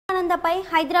పరిపూర్ణానందపై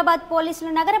హైదరాబాద్ పోలీసులు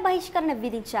నగర బహిష్కరణ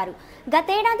విధించారు.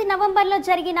 గతేడాది నవంబర్లో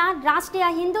జరిగిన రాష్ట్రీయ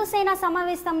హిందూ సేన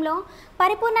సమావేశంలో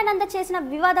పరిపూర్ణానంద చేసిన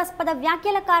వివాదాస్పద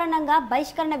వ్యాఖ్యల కారణంగా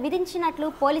బహిష్కరణ విధించినట్లు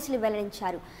పోలీసులు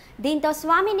వెల్లడించారు. దీంతో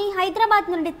స్వామిని హైదరాబాద్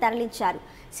నుండి తరలించారు.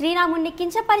 శ్రీరాముణ్ణి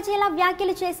కించపరిచేలా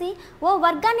వ్యాఖ్యలు చేసి ఓ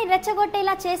వర్గాన్ని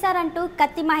రెచ్చగొట్టేలా చేశారంటూ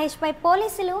కత్తి మహేష్పై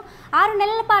పోలీసులు 6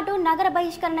 నెలల పాటు నగర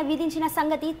బహిష్కరణ విధించిన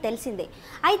సంగతి తెలిసిందే.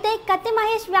 అయితే కత్తి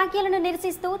మహేష్ వ్యాఖ్యలను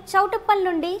నిరసిస్తూ చౌటుప్పల్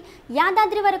నుండి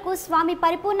యాదాద్రి వరకు స్వామి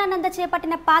పరిపూర్ణానంద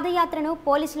చేపట్టిన పాదయాత్రను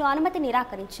పోలీసులు అనుమతి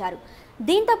నిరాకరించారు.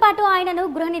 దీంతో పాటు ఆయనను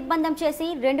గృహ నిర్బంధం చేసి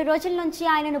 2 రోజుల నుంచి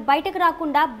ఆయనను బయటకు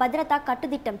రాకుండా భద్రత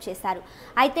కట్టుదిట్టం చేశారు.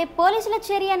 అయితే పోలీసుల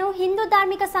చర్యను హిందూ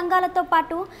ధార్మిక సంఘాలతో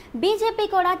పాటు బీజేపీ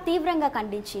కూడా తీవ్రంగా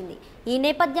ఖండించింది. ఈ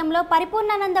నేపథ్యంలో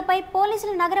పరిపూర్ణానందపై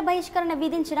పోలీసులు నగర బహిష్కరణ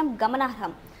విధించడం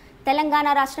గమనార్హం. తెలంగాణ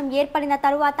రాష్ట్రం ఏర్పడిన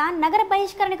తరువాత నగర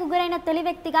బహిష్కరణకు గురైన తొలి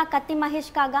వ్యక్తిగా కత్తి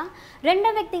మహేష్ కాగా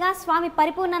రెండో వ్యక్తిగా స్వామి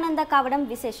పరిపూర్ణానంద కావడం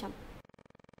విశేషం.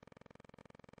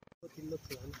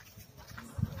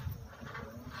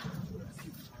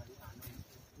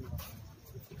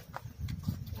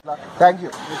 Thank you.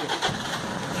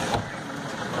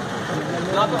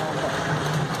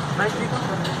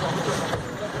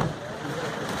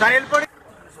 Sir,